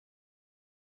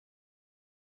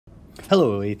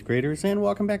Hello 8th graders and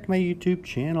welcome back to my YouTube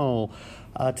channel.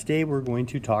 Today we're going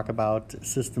to talk about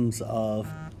systems of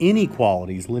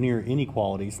inequalities, linear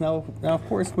inequalities. Now of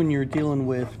course when you're dealing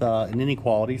with an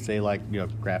inequality, say like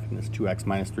graphing this 2x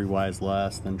minus 3y is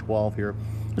less than 12 here,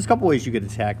 there's a couple ways you could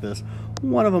attack this.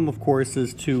 One of them of course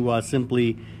is to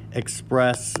simply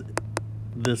express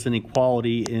this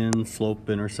inequality in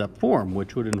slope-intercept form,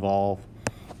 which would involve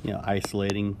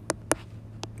isolating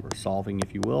or solving,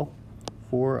 if you will,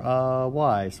 for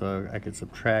y. So I could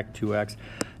subtract 2x.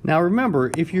 Now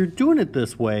remember, if you're doing it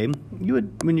this way,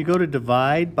 when you go to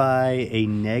divide by a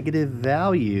negative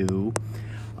value,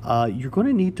 you're going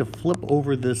to need to flip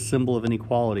over this symbol of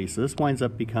inequality. So this winds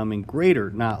up becoming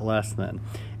greater, not less than.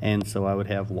 And so I would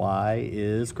have y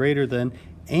is greater than.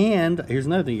 And here's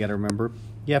another thing you got to remember.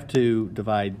 You have to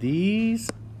divide these,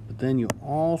 but then you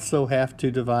also have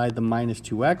to divide the minus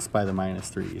 2x by the minus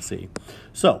 3, you see.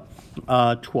 So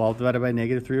 12 divided by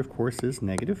negative 3, of course, is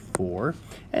negative 4.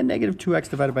 And negative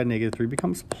 2x divided by negative 3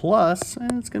 becomes plus,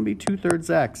 and it's going to be 2/3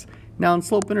 x. Now, in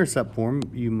slope-intercept form,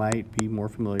 you might be more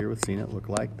familiar with seeing it look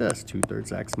like this,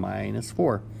 2/3 x minus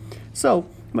 4. So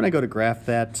when I go to graph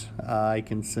that, I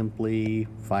can simply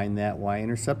find that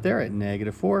y-intercept there at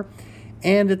negative 4.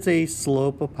 And it's a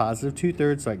slope of positive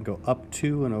 2/3, so I can go up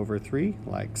 2 and over 3,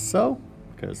 like so.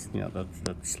 Because, that's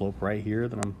that slope right here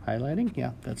that I'm highlighting.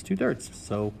 Yeah, that's 2/3.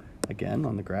 So again,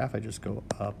 on the graph, I just go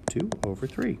up 2 over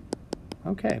 3.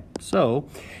 Okay, so,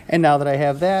 and now that I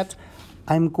have that,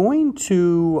 I'm going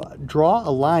to draw a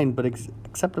line, but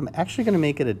except I'm actually going to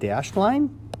make it a dashed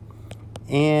line.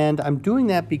 And I'm doing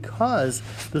that because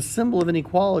the symbol of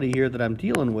inequality here that I'm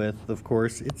dealing with, of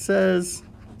course, it says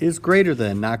is greater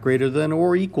than, not greater than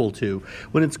or equal to.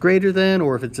 When it's greater than,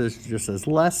 or if it just says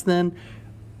less than,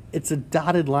 it's a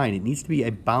dotted line. It needs to be a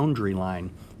boundary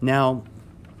line. Now,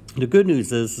 the good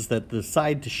news is that the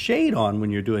side to shade on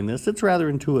when you're doing this, it's rather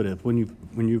intuitive. When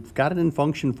you've got it in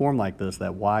function form like this,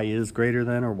 that y is greater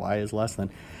than or y is less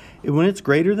than, when it's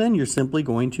greater than, you're simply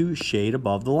going to shade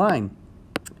above the line.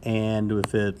 And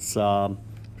if it's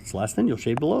less than, you'll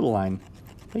shade below the line.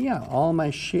 But yeah, all my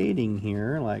shading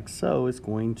here, like so, is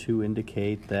going to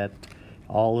indicate that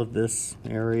all of this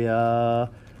area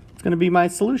is going to be my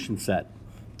solution set.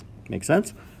 Make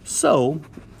sense? So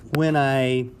when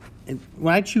I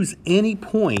choose any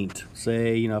point,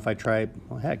 say, if I try,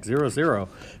 well, heck, 0, 0.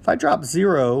 If I drop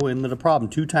 0 into the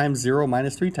problem, 2 times 0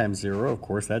 minus 3 times 0, of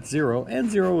course, that's 0. And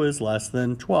 0 is less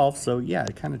than 12. So yeah,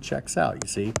 it kind of checks out, you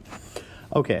see.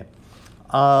 Okay.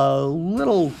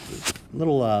 Little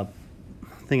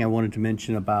thing I wanted to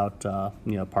mention about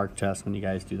park tests, when you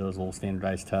guys do those little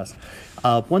standardized tests.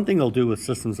 One thing they'll do with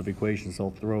systems of equations,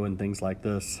 they'll throw in things like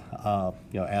this,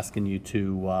 asking you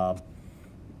to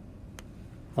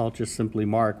I'll just simply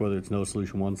mark whether it's no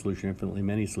solution, one solution, infinitely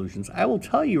many solutions. I will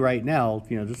tell you right now,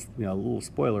 just a little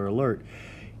spoiler alert.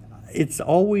 It's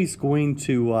always going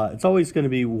to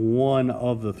be one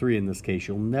of the three in this case.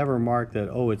 You'll never mark that,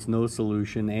 oh, it's no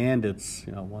solution and it's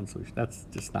one solution. That's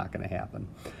just not going to happen.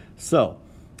 So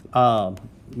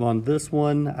on this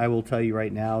one, I will tell you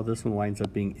right now, this one winds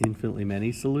up being infinitely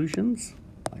many solutions,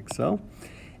 like so.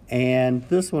 And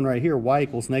this one right here, y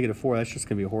equals negative 4, that's just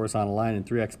going to be a horizontal line, and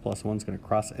 3x plus 1 is going to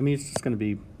cross. I mean, it's just going to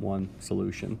be one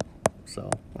solution. So,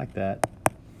 like that.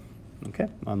 Okay,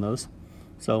 on those.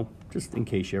 So, just in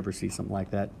case you ever see something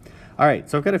like that. All right,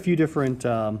 so I've got a few different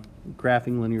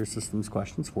graphing linear systems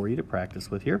questions for you to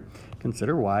practice with here.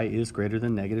 Consider y is greater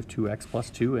than negative 2x plus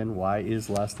 2, and y is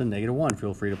less than negative 1.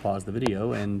 Feel free to pause the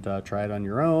video and try it on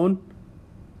your own.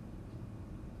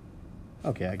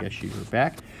 Okay, I guess you're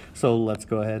back. So let's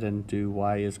go ahead and do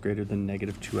y is greater than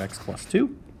negative 2x plus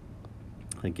 2.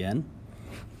 Again,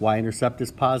 y-intercept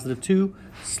is positive 2,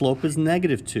 slope is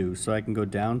negative 2, so I can go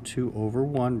down 2 over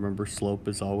 1. Remember, slope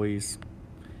is always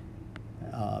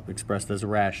expressed as a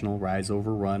rational, rise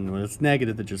over run. When it's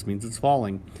negative, it just means it's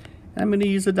falling. And I'm going to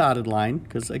use a dotted line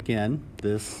because, again,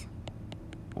 this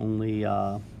only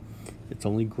it's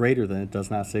only greater than. It does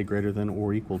not say greater than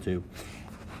or equal to.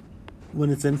 When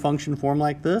it's in function form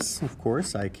like this, of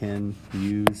course, I can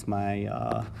use my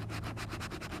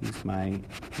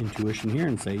intuition here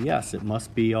and say, yes, it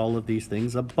must be all of these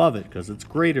things above it because it's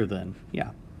greater than.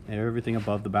 Yeah, everything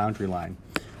above the boundary line.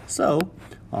 So,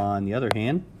 on the other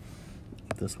hand,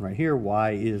 this one right here,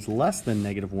 y is less than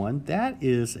negative 1. That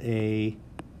is a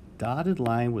dotted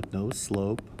line with no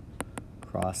slope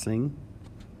crossing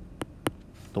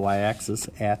the y-axis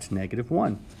at negative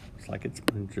 1.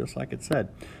 Just like it said.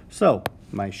 So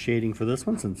my shading for this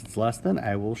one, since it's less than,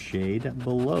 I will shade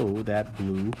below that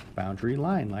blue boundary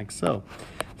line, like so.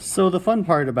 So the fun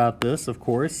part about this, of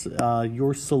course,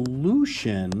 your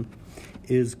solution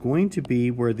is going to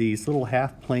be where these little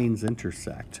half planes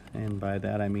intersect. And by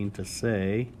that I mean to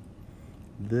say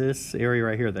this area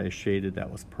right here that I shaded,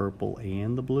 that was purple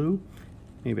and the blue.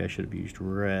 Maybe I should have used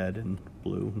red and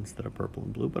blue instead of purple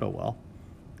and blue, but oh well.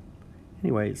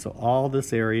 Anyway, so all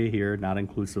this area here, not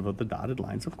inclusive of the dotted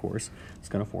lines, of course, is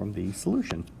going to form the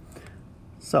solution.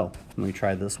 So let me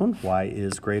try this one. Y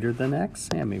is greater than x.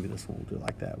 And maybe this one will do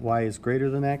like that. Y is greater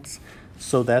than x.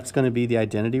 So that's going to be the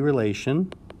identity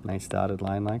relation. Nice dotted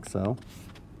line like so.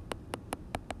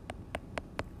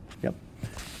 Yep.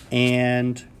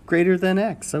 And greater than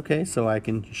x. Okay, so I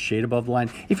can shade above the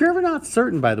line. If you're ever not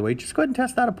certain, by the way, just go ahead and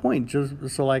test out a point. Just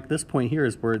so like this point here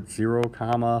is where it's 0,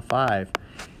 5.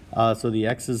 So the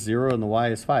x is 0 and the y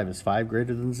is 5. Is 5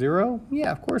 greater than 0?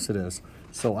 Yeah, of course it is.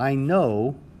 So I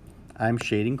know I'm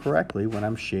shading correctly when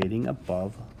I'm shading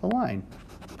above the line.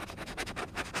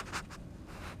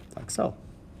 Like so.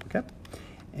 Okay.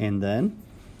 And then,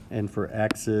 and for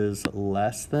x is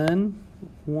less than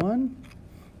 1,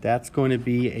 that's going to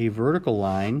be a vertical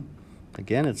line.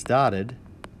 Again, it's dotted,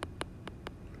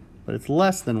 but it's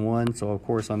less than 1. So of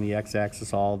course on the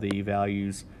x-axis, all the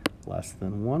values less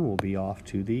than 1 will be off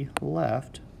to the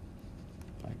left,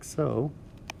 like so.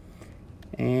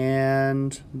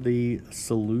 And the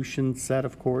solution set,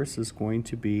 of course, is going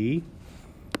to be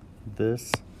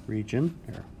this region.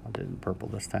 Here, I did it in purple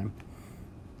this time.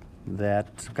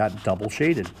 That got double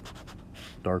shaded,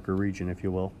 darker region, if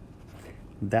you will.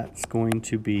 That's going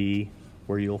to be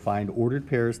where you'll find ordered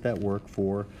pairs that work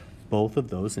for both of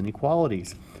those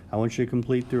inequalities. I want you to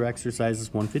complete through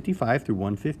exercises 155 through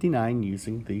 159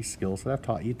 using these skills that I've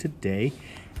taught you today.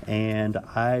 And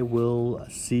I will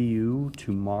see you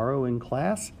tomorrow in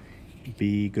class.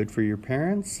 Be good for your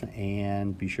parents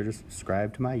and be sure to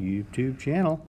subscribe to my YouTube channel.